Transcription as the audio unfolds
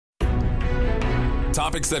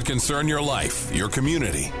Topics that concern your life, your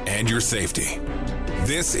community, and your safety.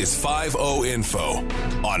 This is 5-0 Info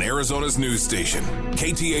on Arizona's news station,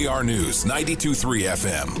 KTAR News 92.3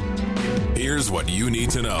 FM. Here's what you need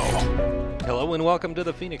to know. Hello and welcome to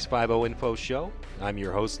the Phoenix 5-0 Info Show. I'm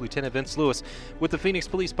your host, Lieutenant Vince Lewis, with the Phoenix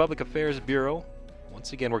Police Public Affairs Bureau.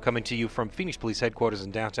 Once again, we're coming to you from Phoenix Police Headquarters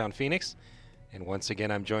in downtown Phoenix. And once again,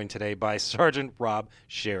 I'm joined today by Sergeant Rob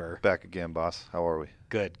Scherer. Back again, boss. How are we?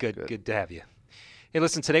 Good to have you. Hey,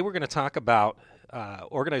 listen, today we're going to talk about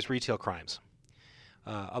organized retail crimes,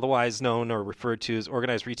 otherwise known or referred to as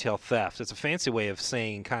organized retail theft. It's a fancy way of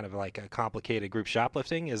saying kind of like a complicated group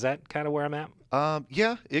shoplifting. Is that kind of where I'm at?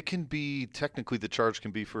 Yeah, it can be, technically the charge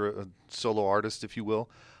can be for a solo artist, if you will.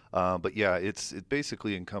 But yeah, it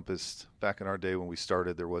basically encompassed, back in our day when we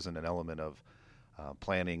started, there wasn't an element of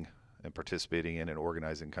planning and participating in and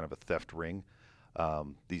organizing kind of a theft ring.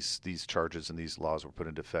 These charges and these laws were put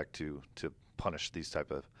into effect to punish these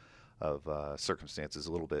type of circumstances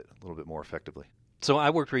a little bit more effectively. So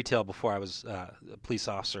I worked retail before I was a police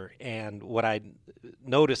officer, and what I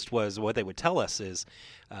noticed was what they would tell us is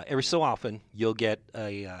every so often you'll get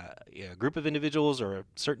a group of individuals or a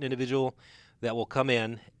certain individual that will come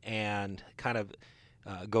in and kind of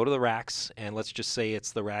go to the racks, and let's just say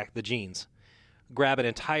it's the jeans, grab an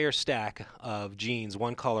entire stack of jeans,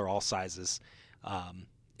 one color, all sizes,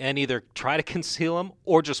 and either try to conceal them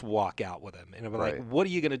or just walk out with them. And I'm like, what are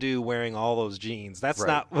you going to do wearing all those jeans? That's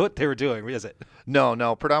not what they were doing, is it?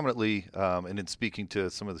 No. Predominantly, and in speaking to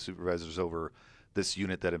some of the supervisors over this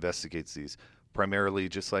unit that investigates these, primarily,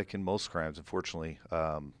 just like in most crimes, unfortunately,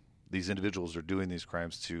 these individuals are doing these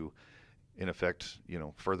crimes to, in effect,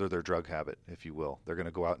 further their drug habit, if you will. They're going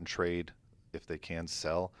to go out and trade if they can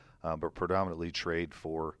sell, but predominantly trade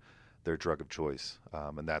for their drug of choice,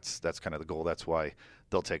 and that's kind of the goal. That's why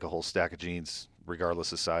they'll take a whole stack of jeans,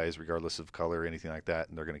 regardless of size, regardless of color, anything like that,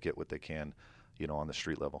 and they're going to get what they can, on the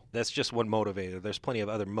street level. That's just one motivator. There's plenty of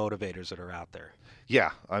other motivators that are out there. Yeah,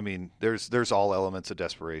 I mean, there's all elements of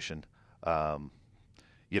desperation, in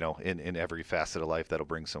every facet of life that'll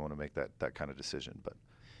bring someone to make that kind of decision. But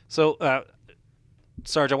so,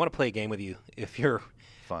 Sarge, I want to play a game with you if you're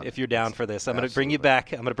down for this. I'm going to bring you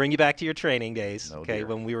back. I'm going to bring you back to your training days,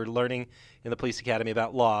 when we were learning in the police academy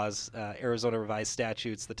about laws, Arizona revised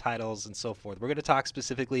statutes, the titles, and so forth. We're going to talk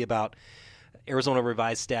specifically about Arizona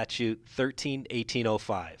revised statute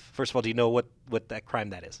 13-1805. First of all, do you know what that crime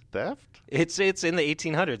that is? Theft? It's in the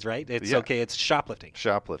 1800s, right? It's shoplifting.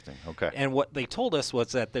 Shoplifting, okay. And what they told us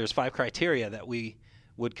was that there's 5 criteria that we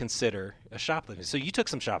would consider a shoplifting. So you took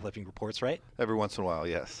some shoplifting reports, right? Every once in a while,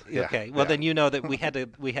 yes. Okay. Well, then you know that we had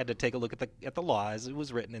to take a look at the law as it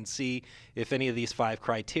was written and see if any of these 5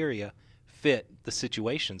 criteria fit the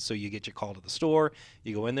situation. So you get your call to the store,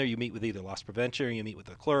 you go in there, you meet with either loss prevention, or you meet with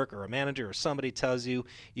a clerk or a manager, or somebody tells you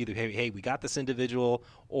either, hey, we got this individual,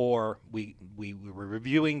 or we were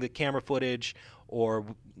reviewing the camera footage, or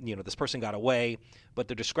this person got away, but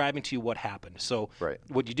they're describing to you what happened. So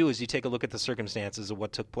what you do is you take a look at the circumstances of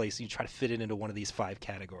what took place, and you try to fit it into one of these 5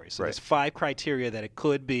 categories. So there's 5 criteria that it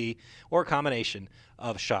could be, or a combination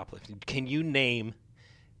of shoplifting. Can you name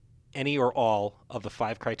any or all of the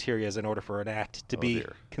 5 criteria in order for an act to be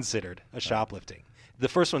considered a shoplifting? The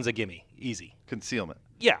first one's a gimme, easy. Concealment.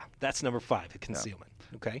 Yeah, that's number 5, concealment.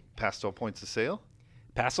 Yeah. Okay. Past all points of sale?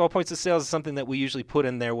 Past all points of sale is something that we usually put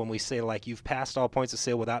in there when we say, like, you've passed all points of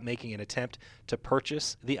sale without making an attempt to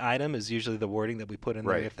purchase the item, is usually the wording that we put in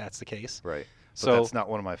there if that's the case. Right. But that's not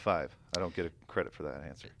one of my 5. I don't get a credit for that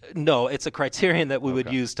answer. No, it's a criterion that we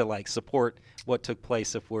would use to support what took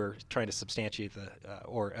place if we're trying to substantiate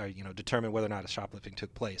or determine whether or not a shoplifting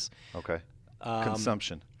took place. Okay.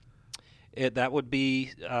 Consumption. That would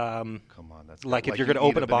be come on, that's like if you're going to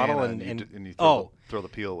open a bottle and you throw the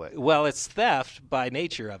peel away. Well, it's theft by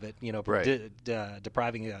nature of it.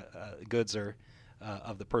 Depriving goods or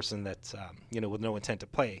of the person that's with no intent to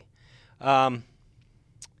pay.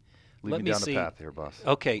 Lead me down the path here, boss.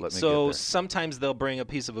 Okay, so sometimes they'll bring a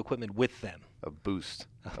piece of equipment with them. A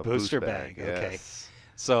booster bag. Okay,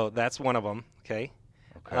 so that's one of them. Okay.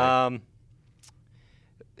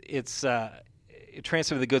 It's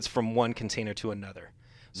transfer the goods from one container to another.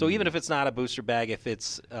 So even if it's not a booster bag, if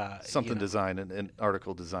it's something designed, an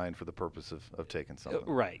article designed for the purpose of taking something.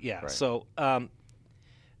 Right. Yeah. Right. So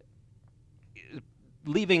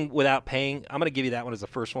leaving without paying, I'm going to give you that one as the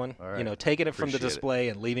first one. All right. Taking it from the display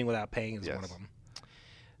and leaving without paying is one of them.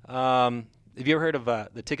 Have you ever heard of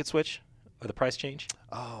the ticket switch or the price change?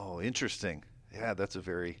 Oh, interesting. Yeah, that's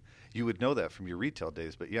you would know that from your retail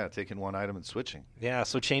days, but taking one item and switching. Yeah,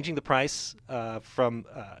 so changing the price from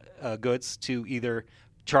goods to either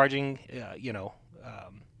charging,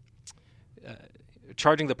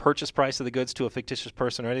 charging the purchase price of the goods to a fictitious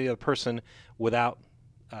person or any other person without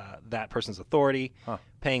that person's authority,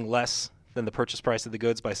 paying less than the purchase price of the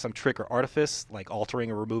goods by some trick or artifice, like altering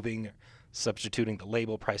or removing, substituting the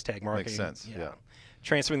label, price tag marking. Makes sense, yeah.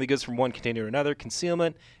 Transferring the goods from one container to another,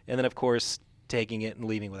 concealment, and then, of course, taking it and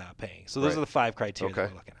leaving without paying. So those are the 5 criteria that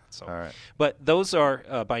we're looking at. So, all right. But those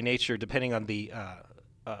are, by nature, depending on the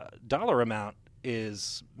dollar amount,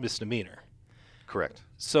 is misdemeanor. Correct.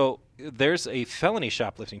 So there's a felony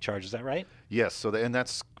shoplifting charge, is that right? Yes, and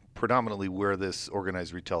that's predominantly where this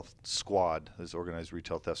organized retail theft squad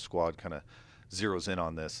kind of zeroes in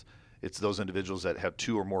on this. It's those individuals that have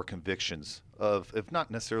 2 or more convictions of, if not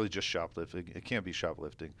necessarily just shoplifting, it can be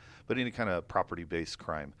shoplifting, but any kind of property-based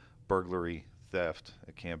crime, burglary, theft,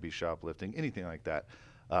 it can be shoplifting, anything like that.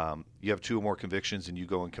 You have 2 or more convictions and you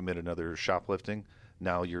go and commit another shoplifting,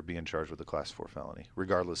 now you're being charged with a Class 4 felony,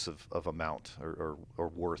 regardless of amount or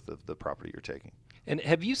worth of the property you're taking. And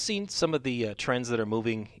have you seen some of the trends that are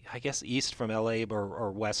moving, I guess, east from L.A.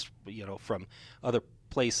 or west, from other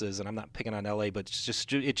places? And I'm not picking on L.A., but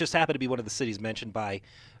it just happened to be one of the cities mentioned by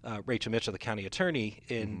Rachel Mitchell, the county attorney,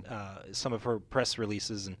 in some of her press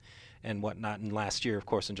releases and whatnot. And last year, of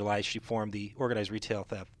course, in July, she formed the Organized Retail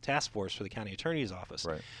Theft Task Force for the county attorney's office.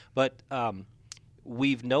 Right. But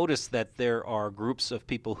we've noticed that there are groups of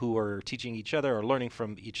people who are teaching each other or learning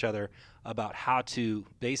from each other about how to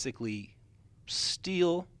basically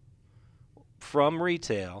steal from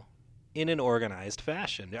retail in an organized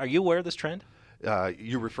fashion. Are you aware of this trend?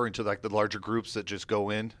 You're referring to like the larger groups that just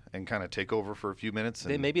go in and kind of take over for a few minutes?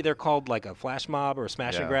 Maybe they're called like a flash mob or a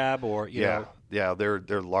smash and grab, or you know. Yeah,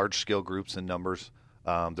 they're large scale groups in numbers.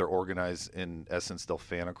 They're organized. In essence, they'll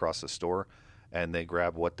fan across the store and they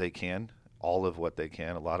grab what they can, all of what they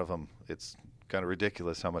can. A lot of them, it's kind of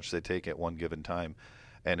ridiculous how much they take at one given time,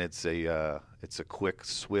 and it's a quick,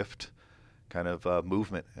 swift kind of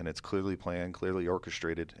movement, and it's clearly planned, clearly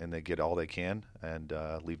orchestrated, and they get all they can and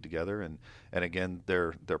leave together. And again,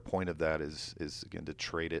 their point of that is again to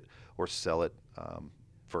trade it or sell it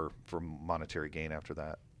for monetary gain after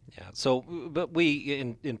that. Yeah. So, but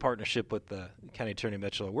we, in partnership with the County Attorney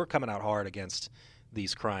Mitchell, we're coming out hard against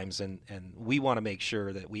these crimes, and we want to make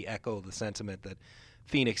sure that we echo the sentiment that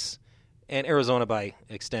Phoenix and Arizona, by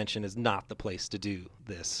extension, is not the place to do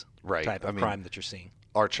this type of crime that you're seeing.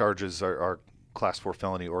 Our charges are Class 4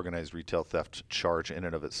 felony organized retail theft charge in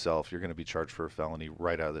and of itself. You're going to be charged for a felony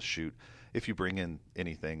right out of the chute. If you bring in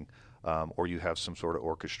anything or you have some sort of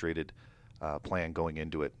orchestrated plan going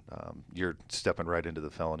into it, you're stepping right into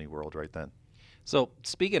the felony world right then. So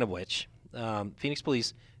speaking of which, Phoenix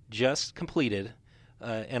Police just completed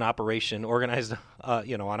an operation organized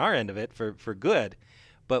on our end of it for good,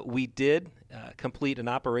 but we did complete an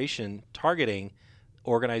operation targeting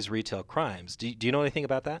organized retail crimes. Do you know anything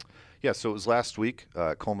about that? Yeah, so it was last week,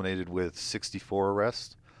 culminated with 64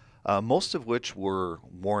 arrests, most of which were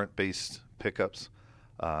warrant-based pickups,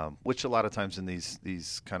 which a lot of times in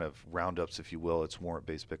these kind of roundups, if you will, it's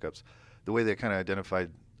warrant-based pickups. The way they kind of identified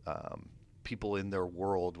people in their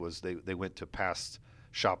world was they went to past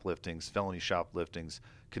shopliftings, felony shopliftings,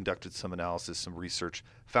 conducted some analysis, some research,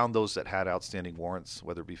 found those that had outstanding warrants,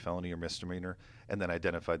 whether it be felony or misdemeanor, and then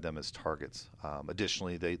identified them as targets.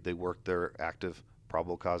 Additionally, they worked their active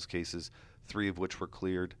probable cause cases, 3 of which were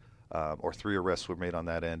cleared, or 3 arrests were made on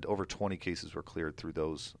that end. Over 20 cases were cleared through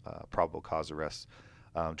those probable cause arrests.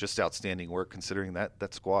 Just outstanding work, considering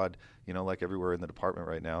that squad, like everywhere in the department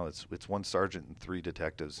right now, it's 1 sergeant and 3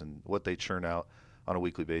 detectives, and what they churn out on a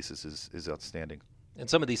weekly basis is outstanding. And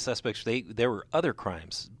some of these suspects, there were other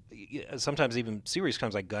crimes, sometimes even serious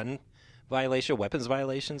crimes like gun violation, weapons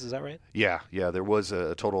violations. Is that right? Yeah. There was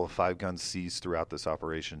a total of 5 guns seized throughout this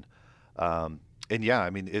operation. And yeah, I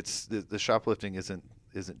mean, it's the shoplifting isn't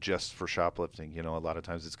just for shoplifting. A lot of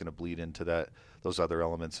times it's going to bleed into those other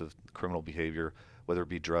elements of criminal behavior, whether it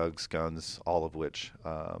be drugs, guns, all of which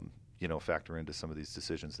factor into some of these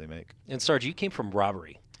decisions they make. And Sarge, you came from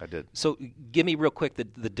robbery. I did. So give me real quick the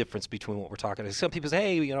difference between what we're talking about. Some people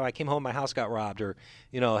say, hey, I came home, my house got robbed, or,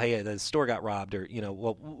 hey, the store got robbed, or,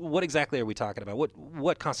 well, what exactly are we talking about?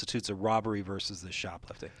 What constitutes a robbery versus this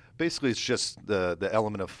shoplifting? Basically, it's just the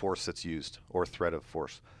element of force that's used or threat of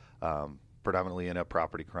force. Predominantly in a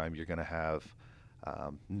property crime, you're going to have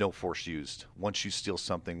no force used. Once you steal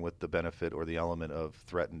something with the benefit or the element of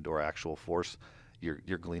threatened or actual force,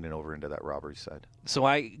 you're gleaning over into that robbery side. So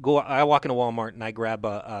I walk into Walmart and I grab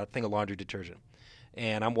a thing of laundry detergent,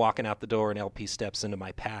 and I'm walking out the door and LP steps into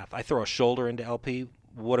my path. I throw a shoulder into LP.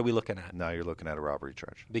 What are we looking at? Now you're looking at a robbery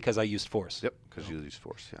charge. Because I used force. Yep, because you used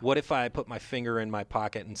force. Yeah. What if I put my finger in my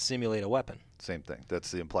pocket and simulate a weapon? Same thing.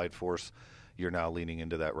 That's the implied force. you're now leaning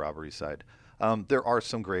into that robbery side. There are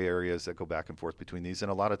some gray areas that go back and forth between these,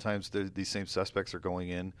 and a lot of times these same suspects are going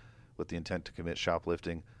in with the intent to commit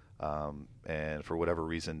shoplifting, and for whatever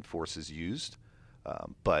reason, force is used.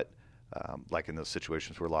 But like in those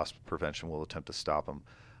situations where loss prevention will attempt to stop them.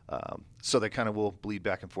 So they kind of will bleed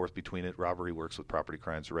back and forth between it. Robbery works with property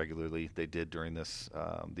crimes regularly. They did during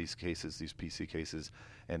these cases, these PC cases,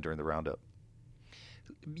 and during the roundup.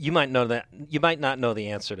 You might know that. You might not know the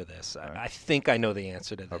answer to this. Right. I think I know the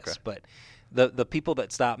answer to this. Okay. But the people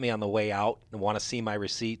that stop me on the way out and want to see my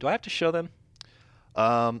receipt, do I have to show them?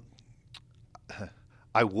 I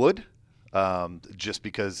would, just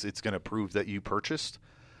because it's going to prove that you purchased.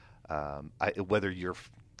 Whether you're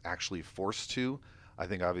actually forced to, I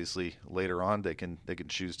think obviously later on they can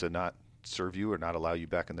choose to not serve you or not allow you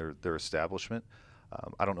back in their establishment.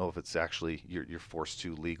 I don't know if it's actually you're forced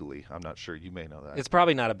to legally. I'm not sure. You may know that. It's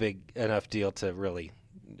probably not a big enough deal to really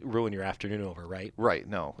ruin your afternoon over, right? Right.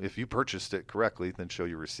 No. If you purchased it correctly, then show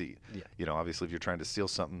your receipt. Yeah. Obviously, if you're trying to steal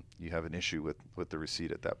something, you have an issue with the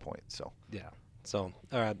receipt at that point. So. Yeah. So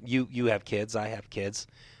you have kids. I have kids.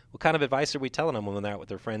 What kind of advice are we telling them when they're out with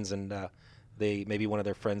their friends and maybe one of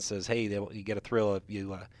their friends says, "Hey, you get a thrill if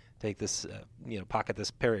you take this, pocket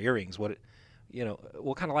this pair of earrings." What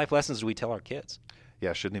kind of life lessons do we tell our kids?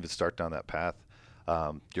 Yeah, shouldn't even start down that path.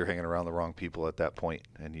 You're hanging around the wrong people at that point,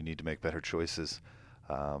 and you need to make better choices.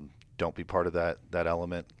 Don't be part of that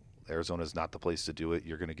element. Arizona is not the place to do it.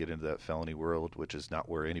 You're going to get into that felony world, which is not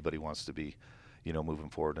where anybody wants to be, moving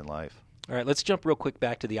forward in life. All right, let's jump real quick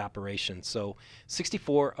back to the operation. So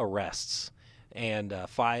 64 arrests and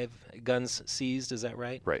 5 guns seized, is that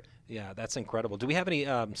right? Right. Yeah, that's incredible. Do we have any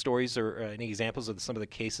stories or any examples of some of the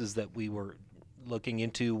cases that we were looking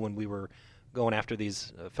into when we were going after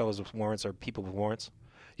these fellows with warrants or people with warrants?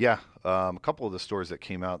 Yeah, a couple of the stories that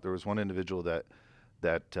came out. There was one individual that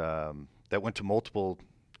went to multiple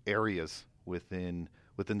areas within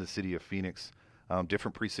the city of Phoenix,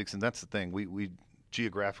 different precincts, and that's the thing. We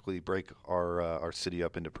geographically break our city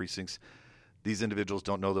up into precincts. These individuals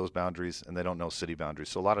don't know those boundaries, and they don't know city boundaries.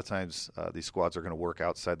 So a lot of times these squads are going to work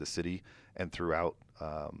outside the city and throughout,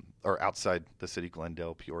 or outside the city,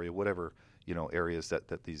 Glendale, Peoria, whatever areas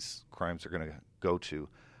that these crimes are going to go to.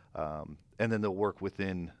 And then they'll work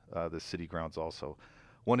within the city grounds also.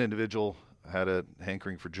 One individual had a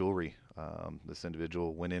hankering for jewelry. This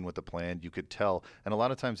individual went in with a plan. You could tell. And a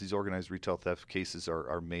lot of times these organized retail theft cases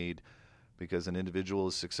are made because an individual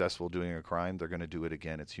is successful doing a crime. They're going to do it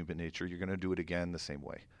again. It's human nature. You're going to do it again the same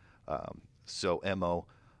way. So MO,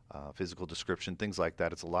 physical description, things like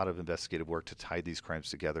that. It's a lot of investigative work to tie these crimes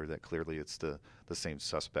together that clearly it's the same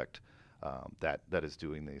suspect that is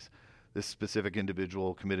doing these. This specific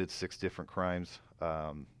individual committed 6 different crimes.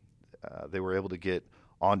 They were able to get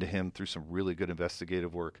onto him through some really good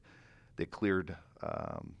investigative work. They cleared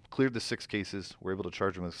the 6 cases. Were able to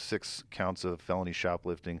charge him with 6 counts of felony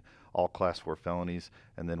shoplifting, all Class 4 felonies,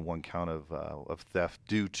 and then 1 count of theft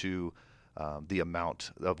due to the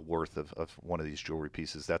amount of worth of one of these jewelry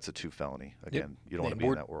pieces. That's a 2 felony. Again, you don't want to be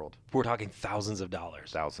in that world. We're talking thousands of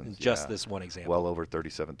dollars. Thousands, just this one example. Well over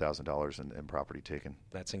 $37,000 in property taken.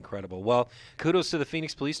 That's incredible. Well, kudos to the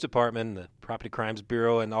Phoenix Police Department, the Property Crimes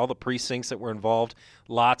Bureau, and all the precincts that were involved.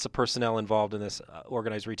 Lots of personnel involved in this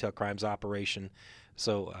organized retail crimes operation.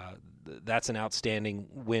 So that's an outstanding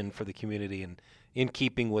win for the community and in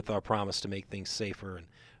keeping with our promise to make things safer, and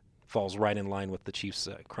falls right in line with the Chief's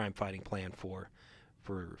crime-fighting plan for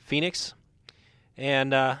Phoenix.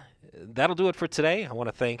 And that'll do it for today. I want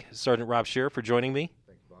to thank Sergeant Rob Scherer for joining me.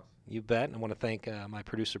 Thanks, boss. You bet. And I want to thank my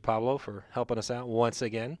producer, Pablo, for helping us out once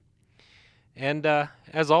again. And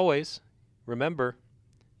as always, remember,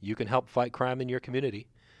 you can help fight crime in your community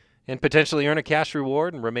and potentially earn a cash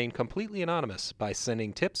reward and remain completely anonymous by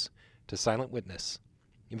sending tips to Silent Witness.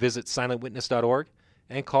 You visit silentwitness.org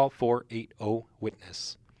and call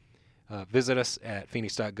 480-WITNESS. Visit us at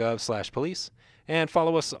phoenix.gov/police and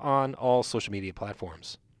follow us on all social media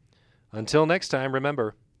platforms. Until next time,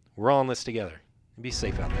 remember, we're all in this together. Be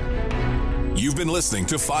safe out there. You've been listening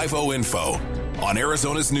to 5-0 Info on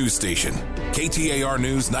Arizona's news station, KTAR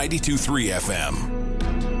News 92.3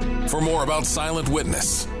 FM. For more about Silent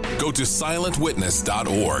Witness, go to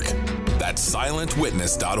silentwitness.org. That's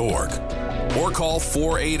silentwitness.org. Or call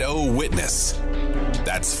 480-WITNESS.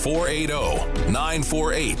 That's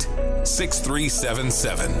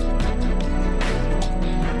 480-948-6377.